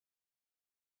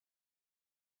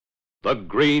The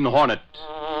Green Hornet.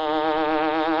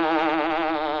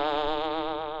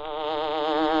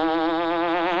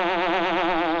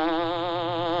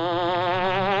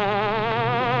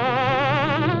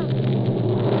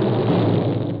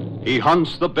 He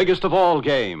hunts the biggest of all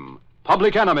game,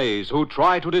 public enemies who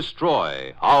try to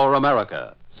destroy our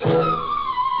America.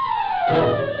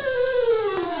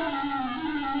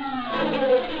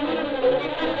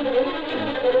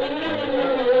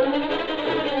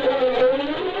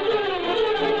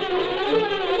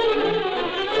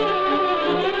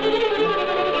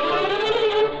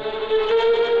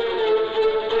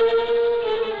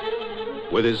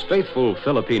 With his faithful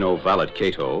Filipino valet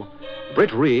Cato,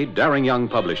 Britt Reed, daring young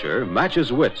publisher,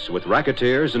 matches wits with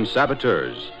racketeers and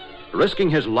saboteurs,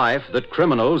 risking his life that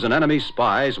criminals and enemy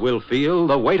spies will feel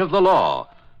the weight of the law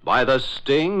by the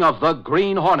sting of the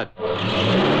Green Hornet.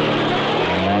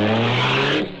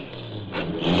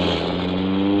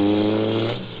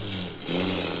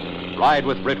 Ride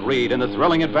with Britt Reed in the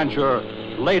thrilling adventure,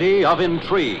 Lady of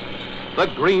Intrigue. The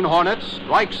Green Hornet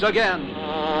strikes again.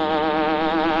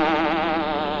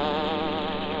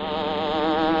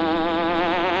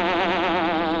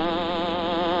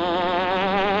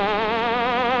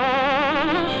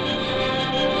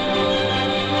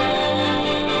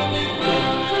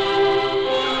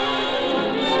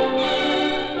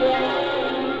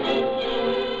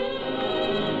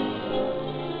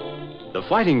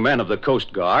 The fighting men of the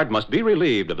Coast Guard must be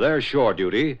relieved of their shore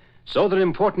duty so that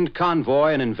important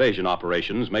convoy and invasion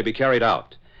operations may be carried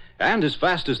out. And as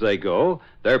fast as they go,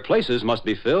 their places must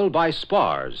be filled by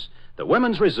spars, the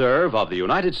women's reserve of the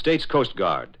United States Coast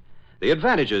Guard. The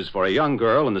advantages for a young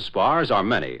girl in the spars are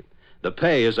many. The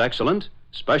pay is excellent,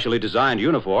 specially designed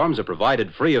uniforms are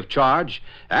provided free of charge,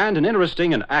 and an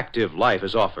interesting and active life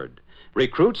is offered.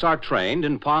 Recruits are trained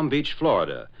in Palm Beach,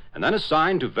 Florida, and then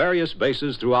assigned to various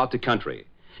bases throughout the country.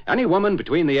 Any woman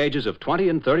between the ages of 20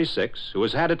 and 36 who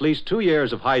has had at least 2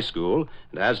 years of high school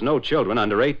and has no children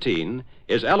under 18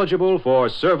 is eligible for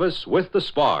service with the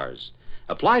spars.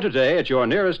 Apply today at your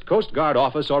nearest Coast Guard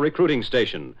office or recruiting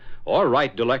station, or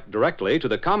write directly to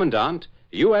the Commandant,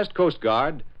 U.S. Coast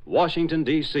Guard, Washington,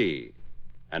 D.C.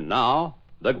 And now,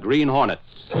 the Green Hornet.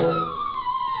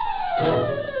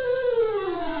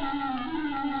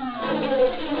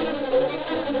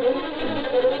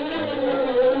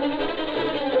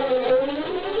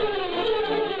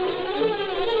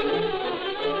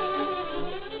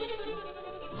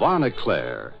 Varna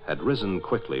Clare had risen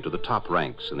quickly to the top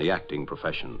ranks in the acting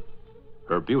profession.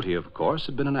 Her beauty, of course,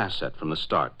 had been an asset from the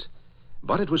start,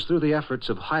 but it was through the efforts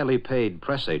of highly paid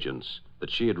press agents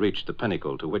that she had reached the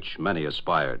pinnacle to which many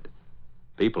aspired.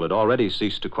 People had already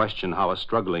ceased to question how a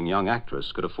struggling young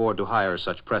actress could afford to hire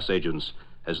such press agents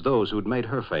as those who had made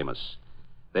her famous.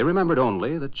 They remembered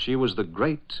only that she was the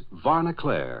great Varna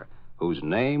Clare, whose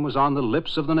name was on the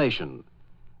lips of the nation.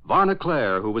 Varna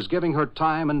Clare, who was giving her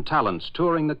time and talents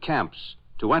touring the camps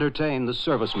to entertain the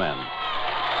servicemen.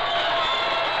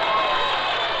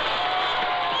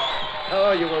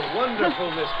 Oh, you were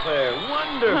wonderful, Miss Clare.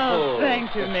 Wonderful. Oh,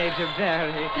 thank you, Major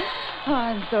Barry. Oh,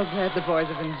 I'm so glad the boys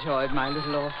have enjoyed my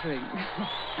little offering.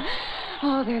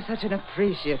 Oh, they're such an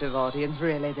appreciative audience,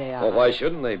 really they are. Well, why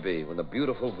shouldn't they be when the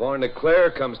beautiful Varna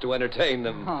Clare comes to entertain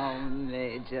them? Oh,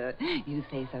 Major, you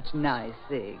say such nice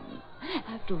things.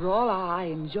 After all, I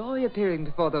enjoy appearing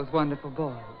before those wonderful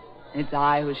boys. It's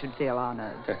I who should feel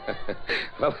honored.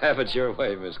 Well, have it your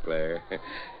way, Miss Clare.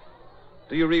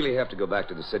 Do you really have to go back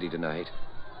to the city tonight?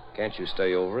 Can't you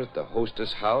stay over at the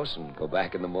hostess house and go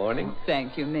back in the morning? Oh,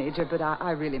 thank you, Major, but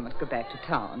I really must go back to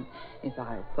town. If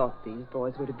I thought these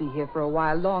boys were to be here for a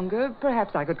while longer,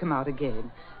 perhaps I could come out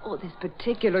again. Oh, this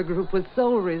particular group was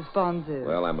so responsive.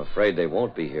 Well, I'm afraid they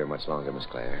won't be here much longer, Miss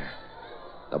Clare.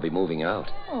 They'll be moving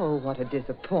out. Oh, what a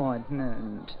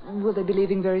disappointment. Will they be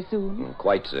leaving very soon?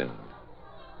 Quite soon.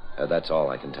 That's all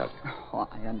I can tell you. Oh,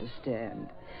 I understand.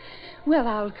 Well,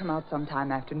 I'll come out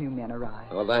sometime after new men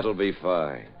arrive. Well, that'll be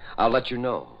fine. I'll let you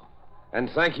know. And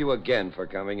thank you again for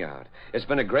coming out. It's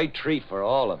been a great treat for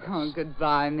all of us. Oh,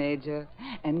 goodbye, Major.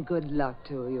 And good luck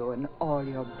to you and all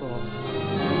your boys.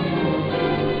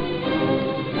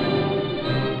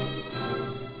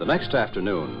 The next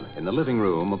afternoon, in the living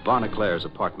room of Varna Clare's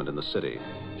apartment in the city,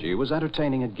 she was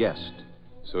entertaining a guest.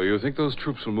 So you think those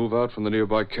troops will move out from the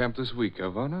nearby camp this week,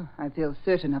 Varna? I feel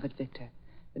certain of it, Victor.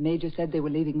 The Major said they were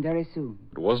leaving very soon.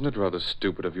 But wasn't it rather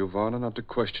stupid of you, Varna, not to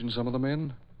question some of the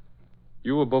men?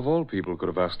 You, above all people, could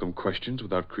have asked them questions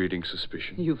without creating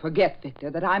suspicion. You forget, Victor,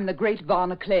 that I'm the great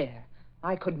Varna Clare.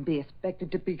 I couldn't be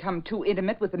expected to become too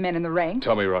intimate with the men in the ranks.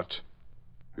 Tommy Rott.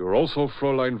 You're also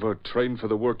Fräulein Vert, trained for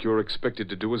the work you're expected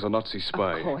to do as a Nazi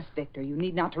spy. Of course, Victor. You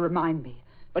need not to remind me.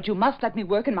 But you must let me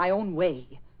work in my own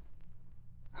way.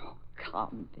 Oh,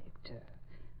 come, Victor.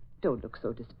 Don't look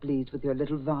so displeased with your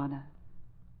little Varna.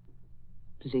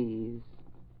 Please.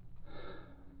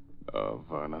 Oh,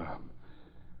 Varna.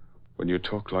 When you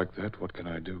talk like that, what can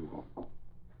I do?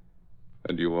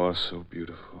 And you are so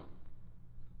beautiful.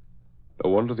 No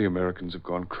wonder the Americans have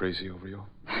gone crazy over you.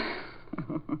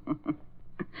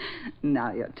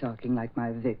 Now you're talking like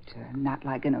my Victor, not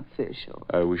like an official.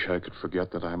 I wish I could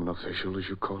forget that I'm an official, as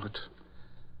you call it.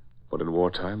 But in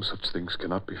wartime, such things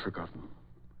cannot be forgotten.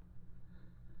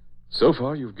 So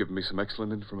far, you've given me some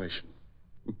excellent information.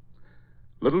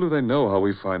 Little do they know how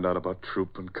we find out about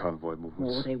troop and convoy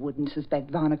movements. Oh, they wouldn't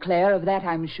suspect Varna Claire of that,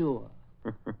 I'm sure.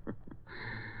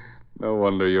 No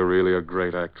wonder you're really a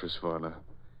great actress, Varna.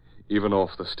 Even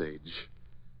off the stage.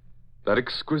 That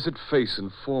exquisite face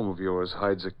and form of yours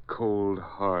hides a cold,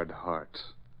 hard heart.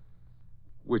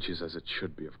 Which is as it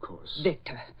should be, of course.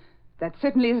 Victor, that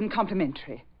certainly isn't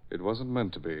complimentary. It wasn't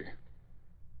meant to be.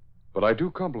 But I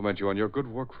do compliment you on your good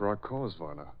work for our cause,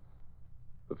 Varna.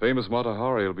 The famous Mata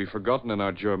Hari will be forgotten in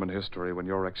our German history when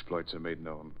your exploits are made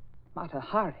known. Mata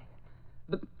Hari?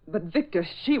 But Victor,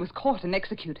 she was caught and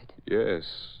executed.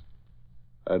 Yes.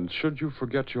 And should you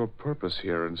forget your purpose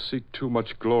here and seek too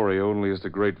much glory only as the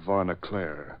great Varna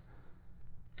Claire,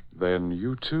 then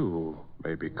you too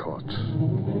may be caught.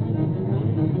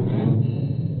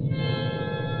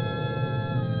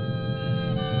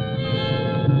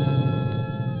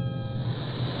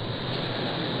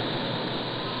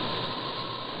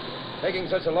 Taking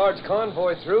such a large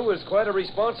convoy through is quite a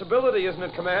responsibility, isn't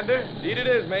it, Commander? Indeed it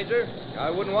is, Major.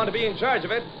 I wouldn't want to be in charge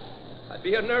of it. I'd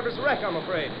be a nervous wreck, I'm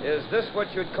afraid. Is this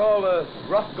what you'd call a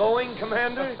rough going,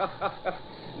 Commander?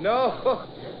 No,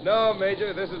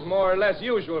 Major. This is more or less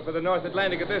usual for the North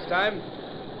Atlantic at this time.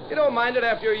 You don't mind it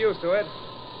after you're used to it.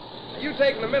 You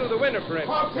take in the middle of the winter, for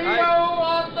instance. Torpedo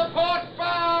on the port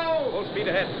bow! Full speed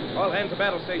ahead. All hands to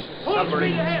battle stations. Full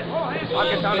speed ahead! All hands I'll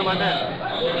get down to my men.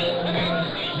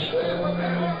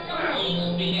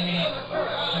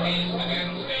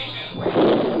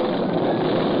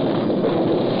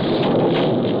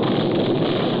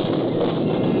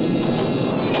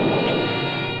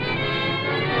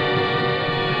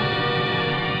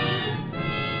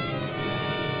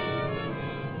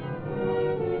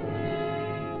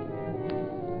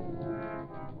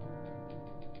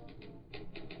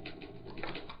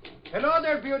 Hello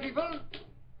there, beautiful.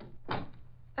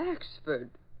 Axford,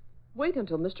 wait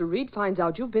until Mr. Reed finds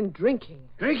out you've been drinking.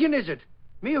 Drinking, is it?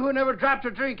 Me who never dropped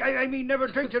a drink. I mean, never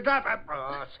drink to drop.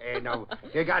 Oh, say, no.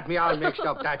 You got me all mixed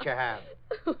up, that you have.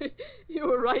 You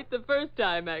were right the first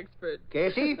time, Axford.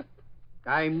 Casey,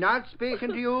 I'm not speaking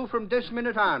to you from this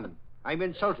minute on. I'm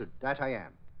insulted, that I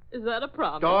am. Is that a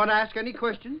promise? Don't ask any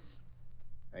questions.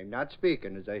 I'm not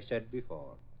speaking, as I said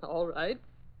before. All right.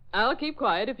 I'll keep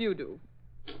quiet if you do.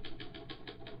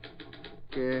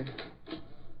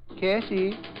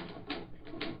 Casey.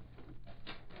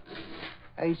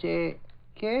 I say,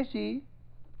 Casey.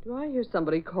 Do I hear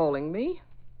somebody calling me?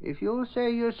 If you'll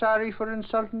say you're sorry for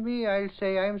insulting me, I'll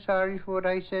say I'm sorry for what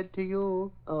I said to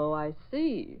you. Oh, I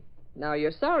see. Now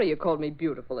you're sorry you called me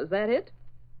beautiful, is that it?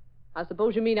 I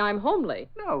suppose you mean I'm homely.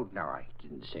 No, I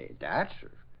didn't say that.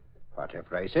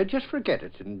 Whatever I said, just forget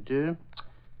it, and,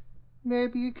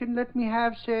 maybe you can let me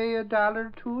have, say, $1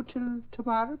 or $2 till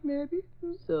tomorrow, maybe?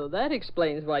 So that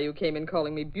explains why you came in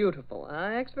calling me beautiful, huh,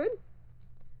 Axford?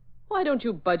 Why don't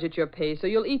you budget your pay so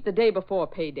you'll eat the day before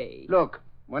payday? Look,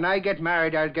 when I get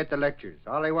married, I'll get the lectures.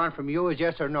 All I want from you is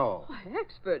yes or no. Why,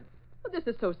 Axford, well, this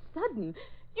is so sudden.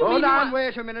 Hold on,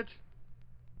 wait a minute.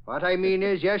 What I mean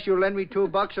is, yes, you'll lend me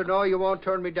 $2, or no, you won't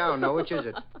turn me down. Now, which is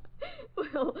it?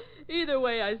 Well, either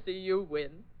way, I see you win.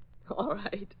 All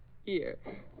right, here.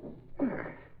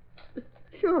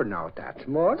 Sure, now, that's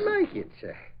more like it,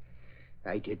 sir.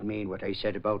 I did mean what I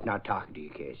said about not talking to you,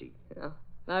 Casey. Yeah,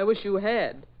 I wish you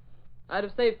had. I'd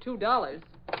have saved $2.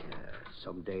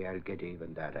 Someday I'll get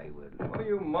even, that I will. What are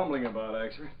you mumbling about,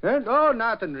 Axford? Oh,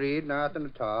 nothing, Reed,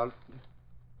 nothing at all.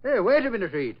 Hey, wait a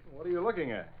minute, Reed. What are you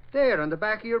looking at? There, on the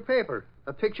back of your paper,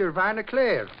 a picture of Varna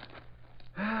Claire.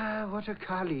 Ah, what a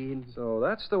colleen. So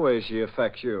that's the way she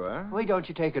affects you, huh? Why don't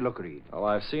you take a look, Reed? Well,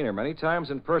 I've seen her many times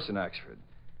in person, Axford.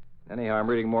 Anyhow, I'm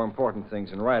reading more important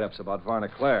things in write-ups about Varna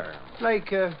Claire.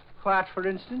 Like, what, for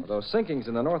instance? Those sinkings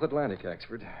in the North Atlantic,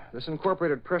 Axford. This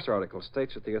incorporated press article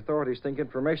states that the authorities think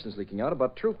information's leaking out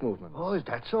about troop movements. Oh, is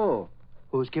that so?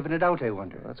 Who's giving it out, I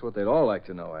wonder? That's what they'd all like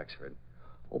to know, Axford.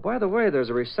 Oh, by the way, there's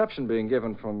a reception being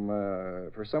given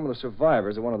for some of the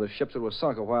survivors of one of the ships that was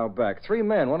sunk a while back. 3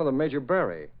 men, one of them Major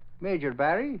Barry. Major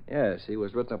Barry? Yes, he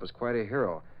was written up as quite a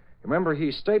hero. Remember,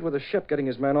 he stayed with the ship getting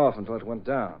his men off until it went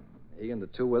down. He and the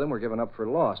two with him were given up for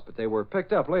lost, but they were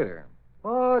picked up later.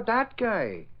 Oh, that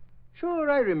guy. Sure,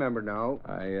 I remember now.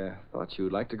 I thought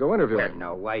you'd like to go interview Well, him.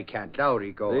 now, why can't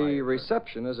Lowry go? The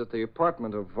reception is at the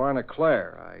apartment of Varna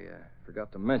Clare. I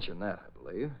forgot to mention that, I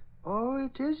believe. Oh,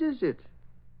 it is it?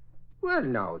 Well,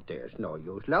 now, there's no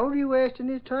use Lowry wasting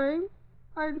his time.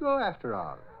 I'll go after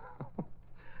all.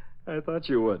 I thought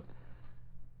you would.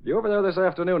 Be over there this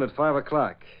afternoon at 5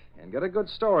 o'clock. And get a good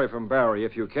story from Barry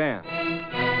if you can.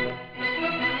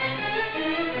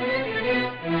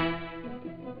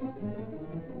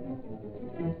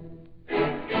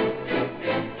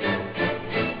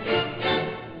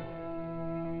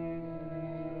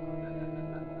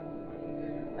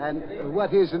 And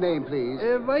what is the name, please?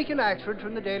 Michael Axford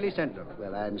from the Daily Sentinel.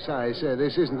 Well, I'm sorry, sir.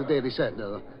 This isn't the Daily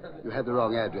Sentinel. You have the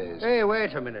wrong address. Hey,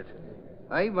 wait a minute.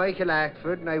 I'm Michael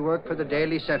Axford, and I work for the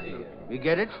Daily Sentinel. You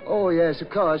get it? Oh, yes, of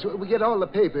course. We get all the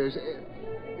papers.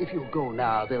 If you go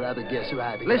now, there are other guests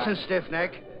arriving. Listen,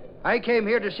 stiffneck. I came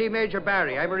here to see Major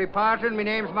Barry. I'm a reporter, and my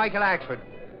name's Michael Axford.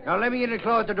 Now, let me in and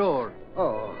close the door.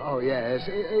 Oh, yes.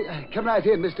 Come right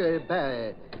in, Mr.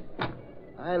 Barry.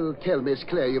 I'll tell Miss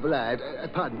Clare you've arrived.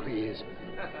 Pardon, please.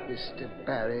 Mr.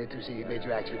 Barry to see Major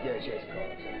Axford. Yes, of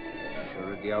course.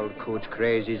 Sure, the old coach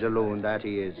crazy's a loon, that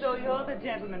he is. So you're the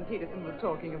gentleman Peterson was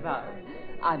talking about.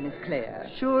 I'm Miss Clare.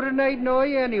 Sure, and I'd know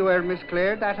you anywhere, Miss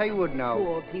Clare. That I would know.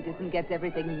 Poor Peterson gets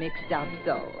everything mixed up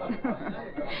so.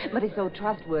 But he's so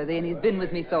trustworthy, and he's been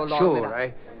with me so long.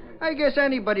 Sure, I guess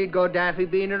anybody'd go daffy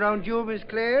being around you, Miss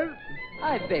Clare.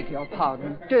 I beg your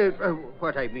pardon.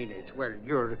 What I mean is, well,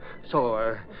 you're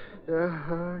so,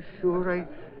 sure,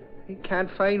 I can't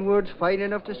find words fine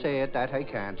enough to say it, that I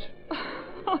can't.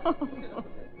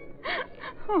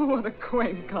 Oh, what a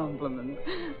quaint compliment.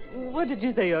 What did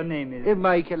you say your name is?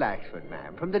 Michael Axford,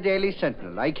 ma'am, from the Daily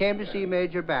Sentinel. I came to see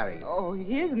Major Barry. Oh,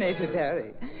 here's Major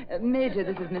Barry. Major,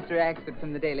 this is Mr. Axford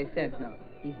from the Daily Sentinel.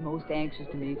 He's most anxious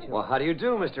to meet you. Well, how do you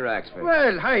do, Mr. Axford?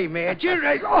 Well, hi, Major.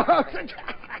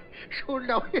 Sure,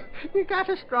 no, you got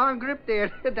a strong grip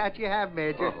there. That you have,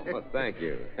 Major. Oh, well, thank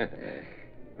you.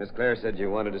 Miss Clare said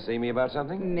you wanted to see me about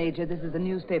something? Major, this is a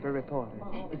newspaper reporter.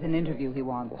 It's an interview he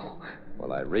wants.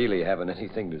 Well, I really haven't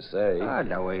anything to say. Oh,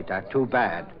 no, ain't that too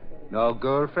bad? No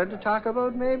girlfriend to talk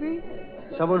about, maybe?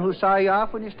 Someone who saw you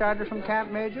off when you started from camp,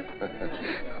 Major?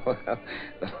 Well,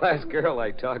 the last girl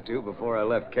I talked to before I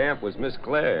left camp was Miss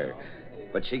Clare.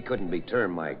 But she couldn't be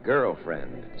termed my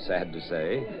girlfriend, sad to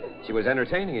say. She was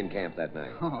entertaining in camp that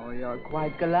night. Oh, you're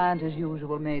quite gallant as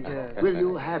usual, Major. Will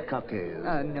you have cocktails?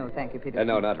 No, thank you, Peter.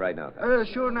 No, not right now.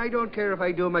 Sure, and I don't care if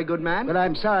I do, my good man. But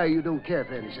I'm sorry you don't care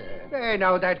for any, sir. Hey,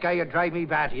 now, that guy would drive me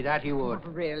batty, that he would. Oh,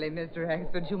 really, Mr.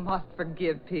 Axford, you must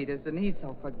forgive Peterson. He's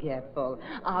so forgetful.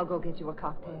 I'll go get you a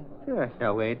cocktail.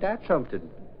 Now, ain't that something?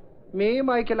 Me,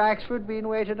 Michael Axford, being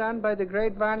waited on by the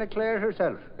great Varna Clare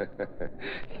herself.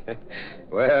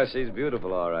 Well, she's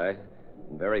beautiful, all right.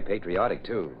 And very patriotic,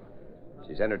 too.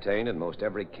 She's entertained in most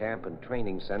every camp and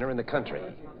training center in the country.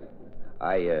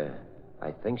 I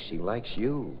think she likes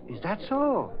you. Is that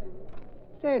so?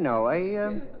 Say, no,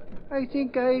 I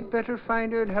think I'd better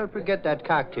find her and help her get that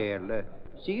cocktail.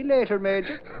 See you later,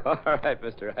 Major. All right,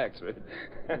 Mr. Axford.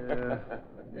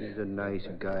 He's a nice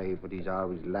guy, but he's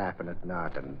always laughing at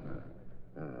nothing.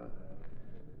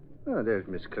 Oh, there's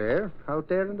Miss Clare, out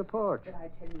there in the porch. But I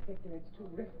tell you, Victor, it's too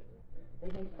risky. They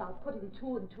may start putting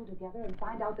two and two together and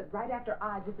find out that right after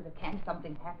I visit the camp,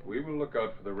 something happened. We will look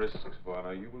out for the risks,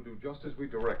 Varna. You will do just as we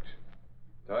direct.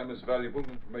 Time is valuable,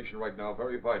 information right now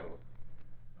very vital.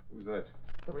 Who's that?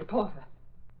 The reporter.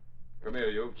 Come here,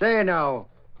 you. Say now,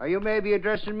 are you maybe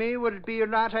addressing me? Would it be or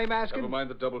not, I'm asking? Never mind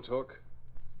the double talk.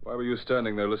 Why were you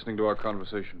standing there listening to our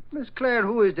conversation? Miss Clare,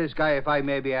 who is this guy, if I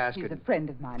may be asking? He's a friend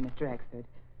of mine, Mr. Axford.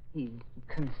 He's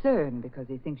concerned because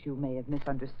he thinks you may have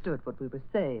misunderstood what we were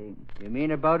saying. You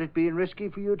mean about it being risky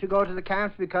for you to go to the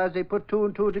camps because they put two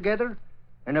and two together?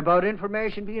 And about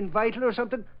information being vital or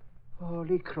something?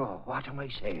 Holy crow, what am I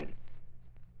saying?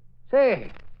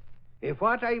 Say, if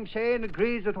what I'm saying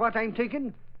agrees with what I'm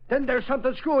thinking, then there's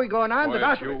something screwy going on.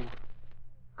 Quiet, you.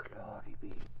 Glory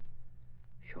be.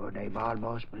 Sure, I'm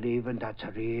almost believing that's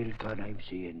a real gun I'm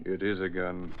seeing. It is a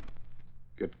gun.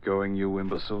 Get going, you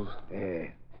imbecile.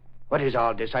 What is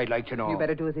all this, I'd like to know? You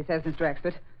better do as he says, Mr.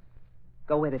 Axford.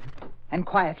 Go with it. And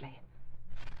quietly.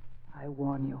 I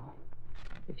warn you,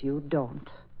 if you don't,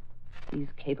 he's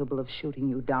capable of shooting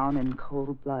you down in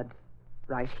cold blood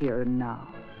right here and now.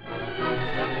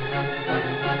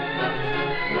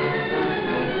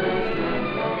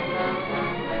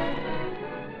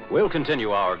 We'll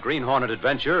continue our Green Hornet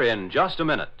adventure in just a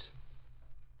minute.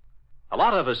 A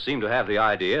lot of us seem to have the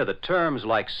idea that terms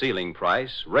like ceiling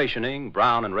price, rationing,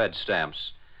 brown and red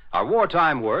stamps Are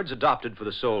wartime words adopted for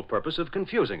the sole purpose of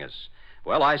confusing us?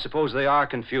 Well, I suppose they are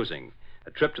confusing.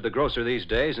 A trip to the grocer these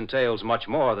days entails much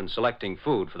more than selecting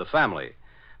food for the family.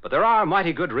 But there are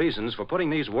mighty good reasons for putting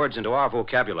these words into our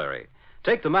vocabulary.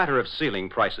 Take the matter of ceiling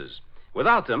prices.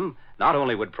 Without them, not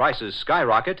only would prices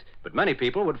skyrocket, but many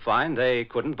people would find they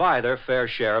couldn't buy their fair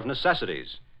share of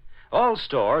necessities. All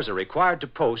stores are required to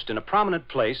post in a prominent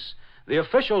place the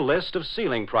official list of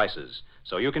ceiling prices,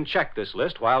 so you can check this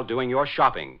list while doing your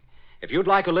shopping. If you'd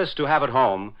like a list to have at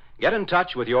home, get in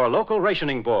touch with your local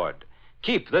rationing board.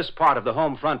 Keep this part of the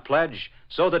home front pledge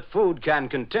so that food can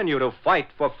continue to fight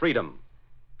for freedom.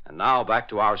 And now back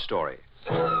to our story.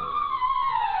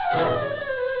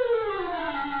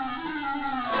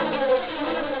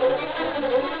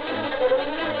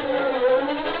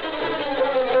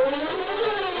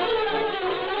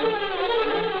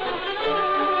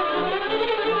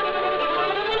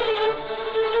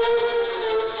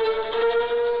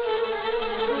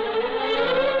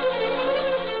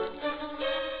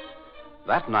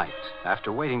 That night,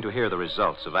 after waiting to hear the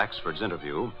results of Axford's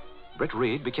interview, Britt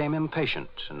Reed became impatient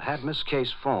and had Miss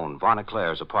Case phone Varna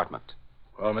Claire's apartment.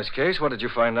 Well, Miss Case, what did you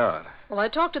find out? Well, I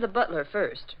talked to the butler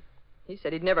first. He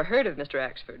said he'd never heard of Mr.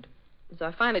 Axford. So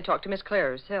I finally talked to Miss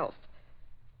Claire herself.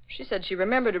 She said she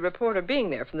remembered a reporter being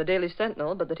there from the Daily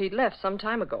Sentinel, but that he'd left some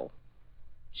time ago.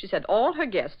 She said all her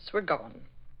guests were gone.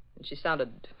 And she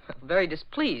sounded very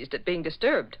displeased at being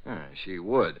disturbed. She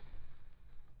would.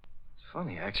 It's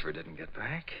funny Axford didn't get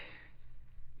back.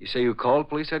 You say you called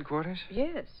police headquarters?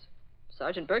 Yes.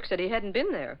 Sergeant Burke said he hadn't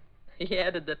been there. He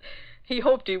added that he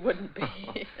hoped he wouldn't be.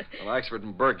 Well, Axford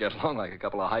and Burke get along like a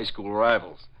couple of high school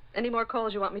rivals. Any more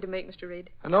calls you want me to make, Mr. Reed?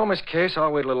 No, Miss Case,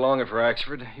 I'll wait a little longer for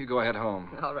Axford. You go ahead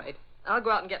home. All right. I'll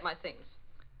go out and get my things.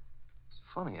 It's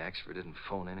funny Axford didn't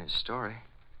phone in his story.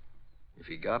 If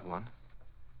he got one.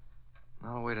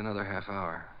 I'll wait another half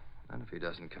hour. Then if he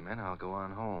doesn't come in, I'll go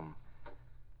on home.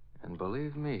 And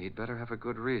believe me, he'd better have a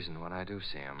good reason when I do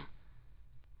see him.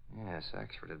 Yes,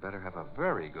 Axford had better have a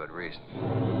very good reason.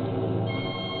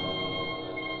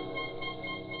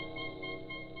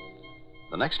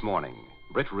 The next morning,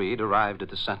 Britt Reed arrived at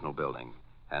the Sentinel building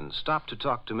and stopped to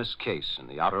talk to Miss Case in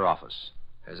the outer office.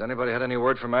 Has anybody had any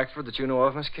word from Axford that you know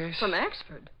of, Miss Case? From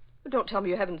Axford? Well, don't tell me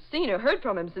you haven't seen or heard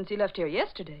from him since he left here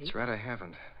yesterday. That's right, I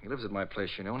haven't. He lives at my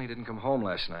place, you know, and he didn't come home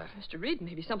last night. Mr. Reed,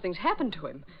 maybe something's happened to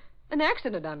him. An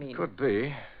accident, I mean. Could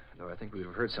be, though I think we've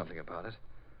heard something about it.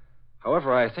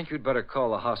 However, I think you'd better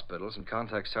call the hospitals and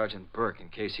contact Sergeant Burke in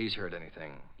case he's heard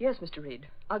anything. Yes, Mr. Reed.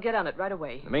 I'll get on it right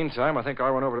away. In the meantime, I think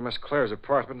I'll run over to Miss Claire's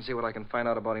apartment and see what I can find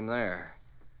out about him there.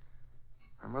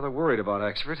 I'm rather worried about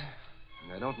Axford,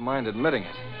 and I don't mind admitting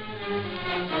it.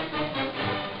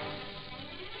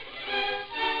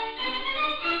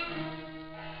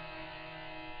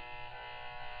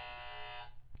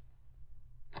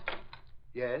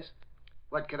 Yes?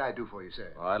 What can I do for you,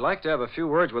 sir? Well, I'd like to have a few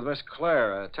words with Miss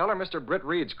Claire. Tell her Mr. Britt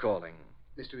Reed's calling.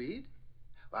 Mr. Reed?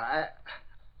 Well,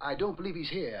 I don't believe he's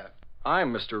here.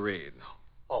 I'm Mr. Reed.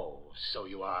 Oh, so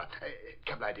you are.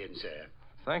 Come right in, sir.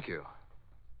 Thank you.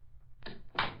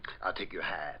 I'll take your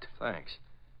hat. Thanks.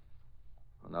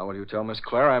 Well, now will you tell Miss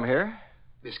Claire I'm here?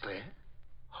 Miss Claire?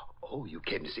 Oh, you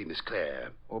came to see Miss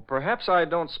Claire. Well, perhaps I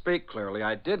don't speak clearly.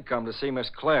 I did come to see Miss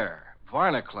Claire.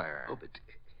 Varna Claire. Oh, but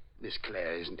Miss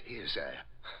Claire isn't here, sir.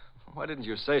 Why didn't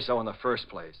you say so in the first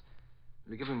place?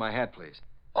 Will you give me my hat, please?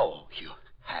 Oh, your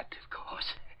hat, of course.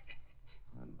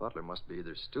 That butler must be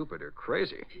either stupid or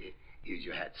crazy. Here's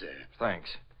your hat, sir. Thanks.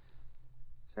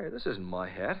 Say, this isn't my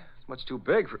hat. It's much too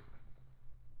big for...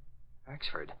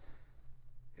 Axford.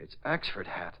 It's Axford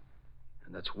hat.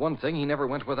 And that's one thing he never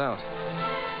went without.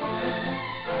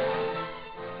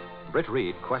 Britt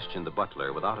Reed questioned the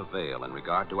butler without avail in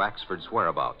regard to Axford's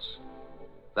whereabouts.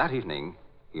 That evening,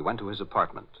 he went to his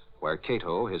apartment, where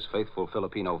Cato, his faithful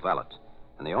Filipino valet,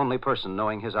 and the only person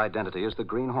knowing his identity as the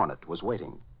Green Hornet, was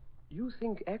waiting. You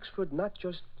think Axford not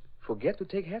just forget to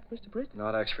take hat, Mr. Britt?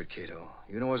 Not Axford, Cato.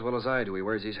 You know as well as I do he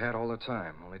wears his hat all the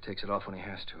time, only takes it off when he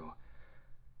has to.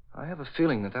 I have a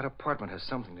feeling that apartment has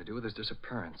something to do with his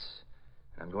disappearance.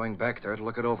 I'm going back there to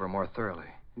look it over more thoroughly.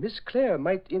 Miss Claire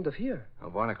might interfere.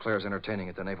 Varna Claire's entertaining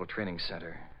at the Naval Training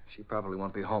Center. She probably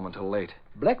won't be home until late.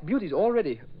 Black Beauty's all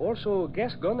ready. Also,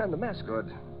 gas gun and the mask.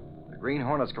 Good. The Green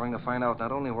Hornet's going to find out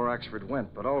not only where Axford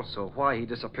went, but also why he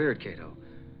disappeared, Cato.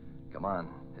 Come on.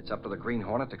 It's up to the Green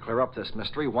Hornet to clear up this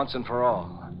mystery once and for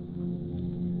all.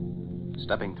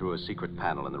 Stepping through a secret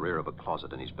panel in the rear of a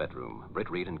closet in his bedroom, Britt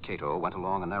Reed and Cato went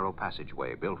along a narrow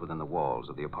passageway built within the walls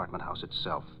of the apartment house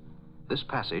itself. This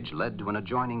passage led to an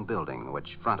adjoining building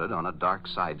which fronted on a dark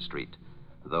side street,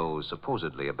 though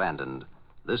supposedly abandoned.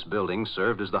 This building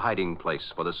served as the hiding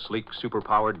place for the sleek,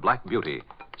 superpowered Black Beauty,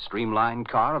 streamlined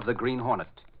car of the Green Hornet.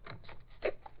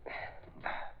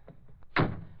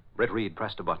 Britt Reed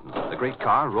pressed a button. The great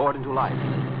car roared into life.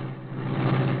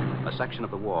 A section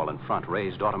of the wall in front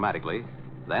raised automatically,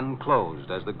 then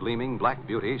closed as the gleaming Black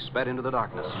Beauty sped into the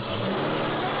darkness.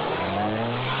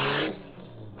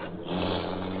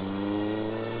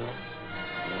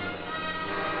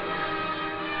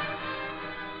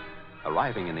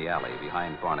 Arriving in the alley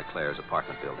behind Varna Claire's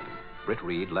apartment building, Britt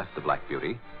Reed left the Black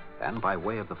Beauty and, by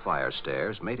way of the fire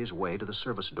stairs, made his way to the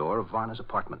service door of Varna's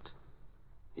apartment.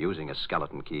 Using a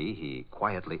skeleton key, he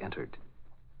quietly entered.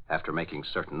 After making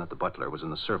certain that the butler was in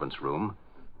the servants' room,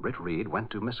 Britt Reed went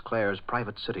to Miss Claire's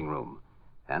private sitting room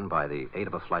and, by the aid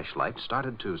of a flashlight,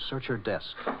 started to search her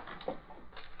desk.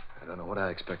 I don't know what I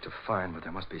expect to find, but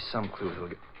there must be some clue that'll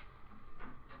get...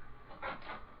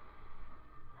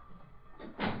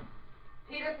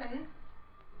 Peterson!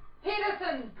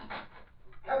 Peterson!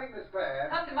 Coming, Miss Claire.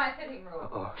 Come to my sitting room.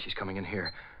 Oh, she's coming in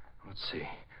here. Let's see.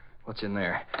 What's in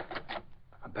there?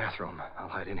 A bathroom. I'll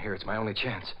hide in here. It's my only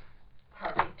chance.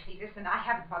 Hurry, Peterson. I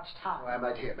haven't much time. Oh, I'm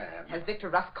right here, ma'am. Has Victor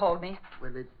Rusk called me?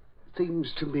 Well, it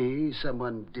seems to me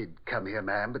someone did come here,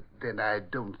 ma'am, but then I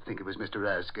don't think it was Mr.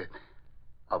 Rusk.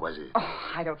 Or was it?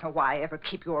 Oh, I don't know why I ever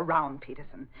keep you around,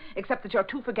 Peterson. Except that you're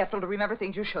too forgetful to remember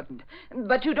things you shouldn't.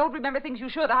 But you don't remember things you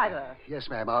should either. Yes,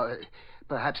 ma'am.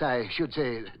 Perhaps I should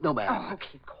say no, ma'am. Oh,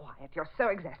 keep quiet. You're so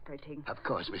exasperating. Of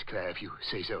course, Miss Claire, if you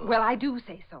say so. Well, I do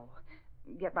say so.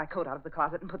 Get my coat out of the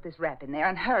closet and put this wrap in there,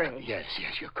 and hurry. Yes,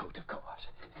 your coat, of course.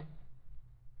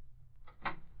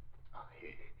 Oh,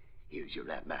 here's your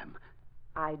wrap, ma'am.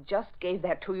 I just gave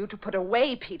that to you to put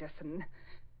away, Peterson.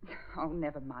 Oh,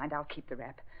 never mind. I'll keep the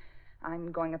wrap.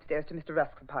 I'm going upstairs to Mr.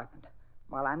 Rusk's apartment.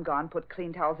 While I'm gone, put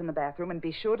clean towels in the bathroom and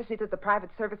be sure to see that the private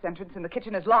service entrance in the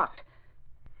kitchen is locked.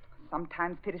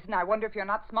 Sometimes, Peterson, I wonder if you're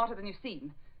not smarter than you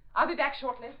seem. I'll be back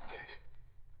shortly.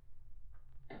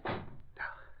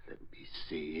 Now, let me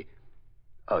see.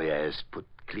 Oh, yes, put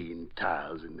clean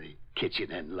towels in the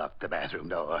kitchen and lock the bathroom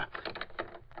door.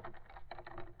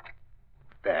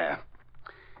 There.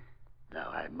 Now,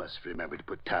 I must remember to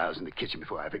put towels in the kitchen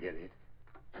before I forget it.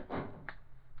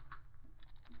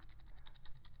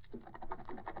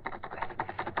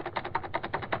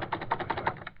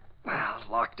 Well,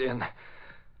 locked in.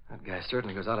 That guy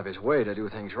certainly goes out of his way to do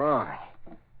things wrong.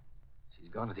 She's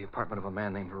gone to the apartment of a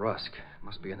man named Rusk.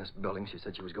 Must be in this building. She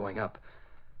said she was going up.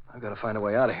 I've got to find a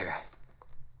way out of here.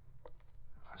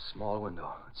 A small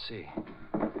window. Let's see.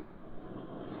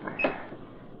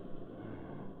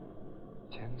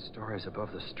 10 stories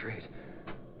above the street.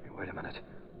 Hey, wait a minute.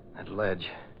 That ledge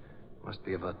must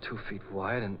be about 2 feet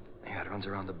wide, and yeah, it runs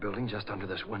around the building just under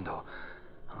this window.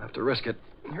 I'll have to risk it.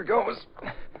 Here goes.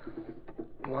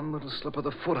 One little slip of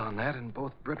the foot on that, and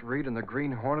both Britt Reed and the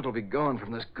Green Hornet will be gone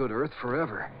from this good earth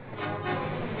forever.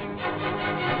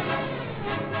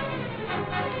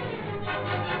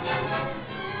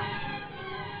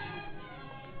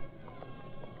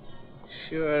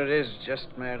 Sure, it is just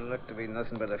my luck to be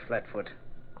nothing but a flatfoot.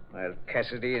 While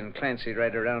Cassidy and Clancy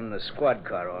ride around in a squad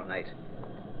car all night.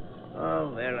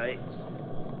 Oh, well,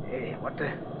 Hey, what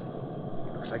the...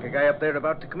 Looks like a guy up there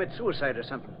about to commit suicide or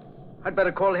something. I'd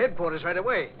better call headquarters right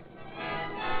away.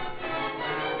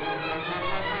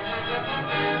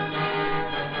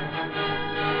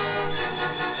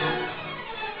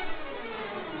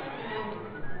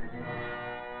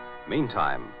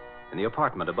 Meantime, in the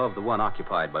apartment above the one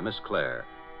occupied by Miss Claire,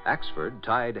 Axford,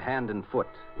 tied hand and foot,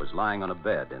 was lying on a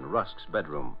bed in Rusk's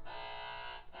bedroom.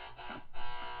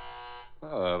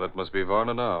 Ah, that must be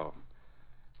Varna now.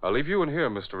 I'll leave you in here,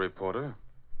 Mr. Reporter.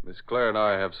 Miss Claire and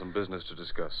I have some business to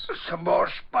discuss. Some more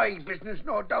spy business,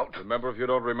 no doubt. Remember, if you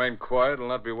don't remain quiet, it'll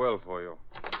not be well for you.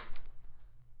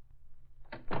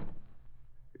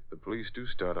 If the police do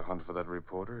start a hunt for that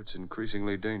reporter, it's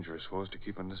increasingly dangerous for us to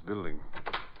keep in this building.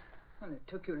 Well, it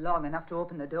took you long enough to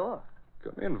open the door.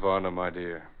 Come in, Varna, my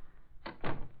dear.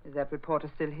 Is that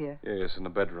reporter still here? Yes, in the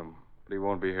bedroom. But he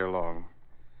won't be here long.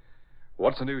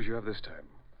 What's the news you have this time?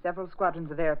 Several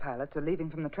squadrons of air pilots are leaving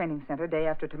from the training center day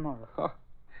after tomorrow. Huh.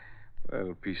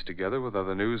 Well, pieced together with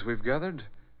other news we've gathered,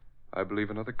 I believe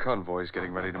another convoy is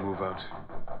getting ready to move out.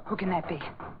 Who can that be?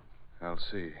 I'll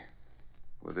see.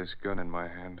 With this gun in my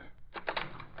hand.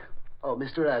 Oh,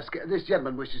 Mr. Rusk, this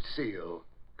gentleman wishes to see you.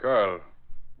 Carl,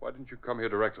 why didn't you come here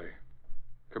directly?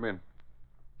 Come in.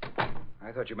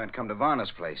 I thought you meant come to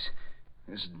Varna's place.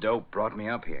 This dope brought me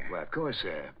up here. Well, of course,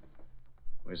 sir.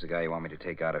 Where's the guy you want me to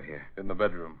take out of here? In the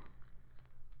bedroom.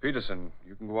 Peterson,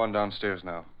 you can go on downstairs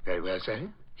now. Very well, sir.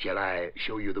 Shall I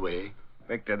show you the way?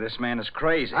 Victor, this man is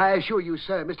crazy. I assure you,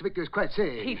 sir, Mr. Victor is quite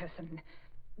safe. Peterson,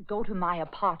 Go to my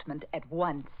apartment at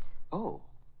once. Oh.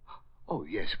 Oh,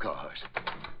 yes, of course.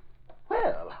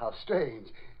 Well, how strange.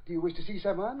 Do you wish to see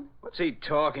someone? What's he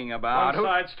talking about? One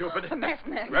side, stupid. The masked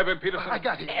man. Grab him, Peterson. I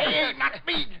got him. Hey, not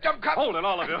me, dumb cop. Hold it,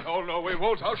 all of you. Oh, no, we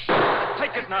won't. I'll shoot.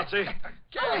 Take it, Nazi.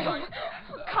 Oh,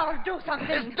 Carl, do something.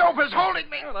 This dope is holding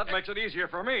me. Well, that makes it easier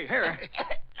for me. Here.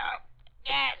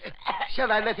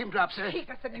 Shall I let him drop, sir?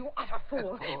 Peterson, you utter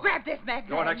fool. Grab this man.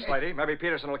 You're next, lady. Maybe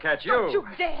Peterson will catch you. Don't you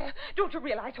dare. Don't you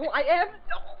realize who I am?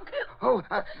 Oh,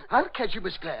 I'll catch you,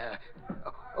 Miss Claire.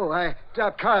 Oh, I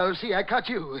dropped Carl. See, I caught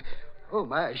you. Oh,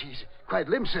 my, she's quite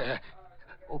limp, sir.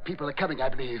 Oh, people are coming, I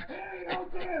believe.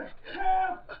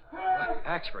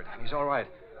 Axford, he's all right.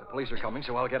 The police are coming,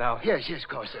 so I'll get out. Yes, of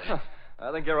course, sir.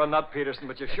 I think you're a nut, Peterson,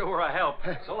 but you sure were a help.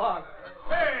 So long.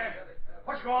 Hey,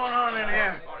 what's going on in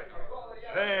here?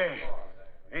 Hey,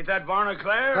 ain't that Varna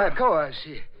Claire? Of course.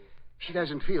 She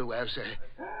doesn't feel well, sir.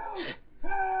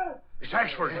 It's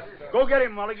Ashford. Go get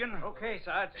him, Mulligan. Okay,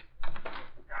 Sarge.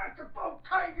 That's about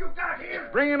time you got here.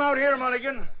 Bring him out here,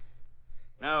 Mulligan.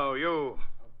 Now, you.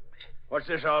 What's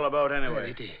this all about,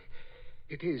 anyway?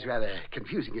 It is rather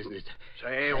confusing, isn't it?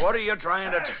 Say, what are you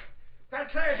trying to...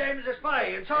 That Claire's aim is a spy,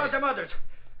 and so are them others.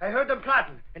 I heard them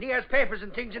plotting, and he has papers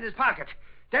and things in his pocket.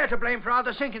 They're to blame for all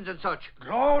the sinkings and such.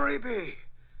 Glory be.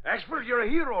 Ashford, you're a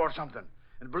hero or something.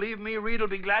 And believe me, Reed'll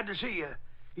be glad to see you.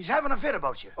 He's having a fit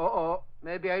about you. Uh-oh.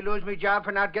 Maybe I lose my job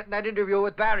for not getting that interview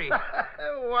with Barry.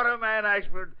 What a man,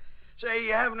 Ashford. Say,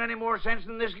 you haven't any more sense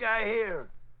than this guy here.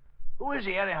 Who is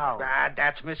he, anyhow?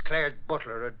 That's Miss Claire's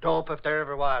butler, a dope if there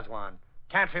ever was one.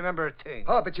 Can't remember a thing.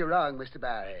 Oh, but you're wrong, Mr.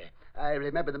 Barry. I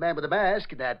remember the man with the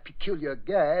mask and that peculiar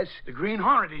gas. The Green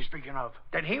Hornet he's speaking of.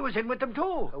 Then he was in with them,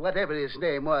 too. Whatever his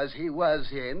name was, he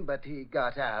was in, but he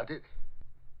got out.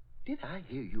 Did I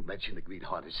hear you mention the Green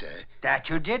Hornet, sir? That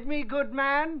you did, me good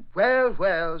man?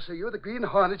 Well, so you're the Green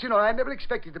Hornet. You know, I never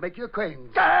expected to make your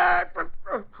acquaintance.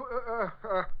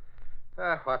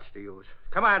 What's the use?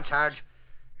 Come on, Sarge.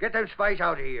 Get them spies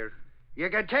out of here. You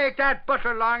can take that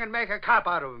butler along and make a cop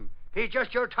out of him. He's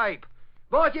just your type.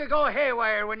 Both you go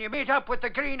haywire when you meet up with the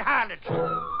Green Hornet.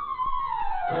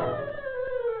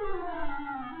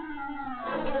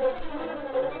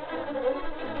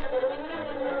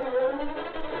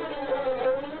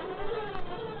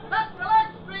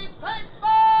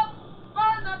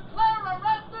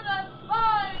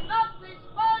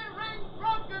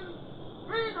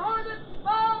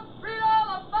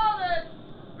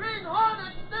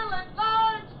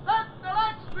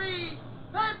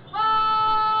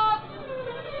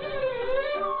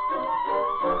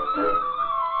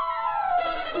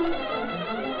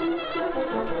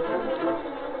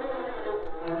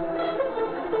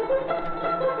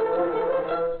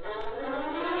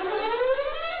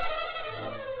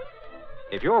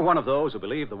 If you're one of those who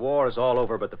believe the war is all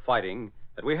over but the fighting,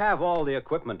 that we have all the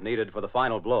equipment needed for the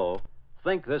final blow,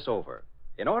 think this over.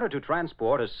 In order to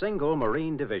transport a single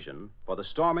Marine division for the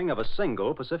storming of a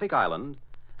single Pacific island,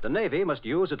 the Navy must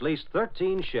use at least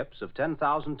 13 ships of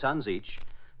 10,000 tons each,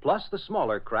 plus the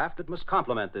smaller craft that must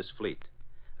complement this fleet.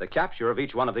 The capture of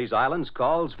each one of these islands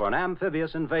calls for an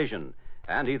amphibious invasion,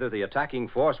 and either the attacking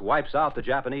force wipes out the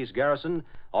Japanese garrison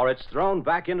or it's thrown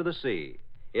back into the sea.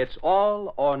 It's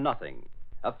all or nothing.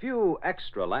 A few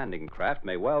extra landing craft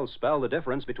may well spell the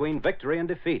difference between victory and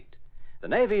defeat. The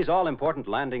Navy's all-important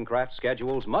landing craft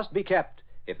schedules must be kept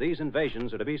if these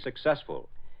invasions are to be successful.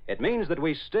 It means that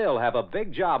we still have a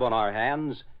big job on our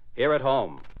hands here at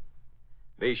home.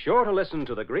 Be sure to listen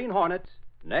to the Green Hornet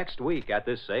next week at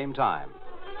this same time.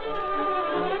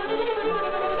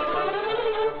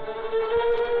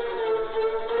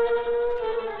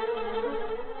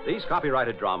 These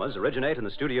copyrighted dramas originate in the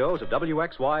studios of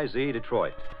WXYZ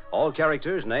Detroit. All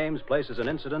characters, names, places, and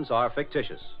incidents are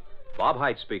fictitious. Bob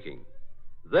Height speaking.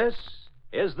 This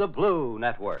is the Blue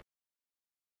Network.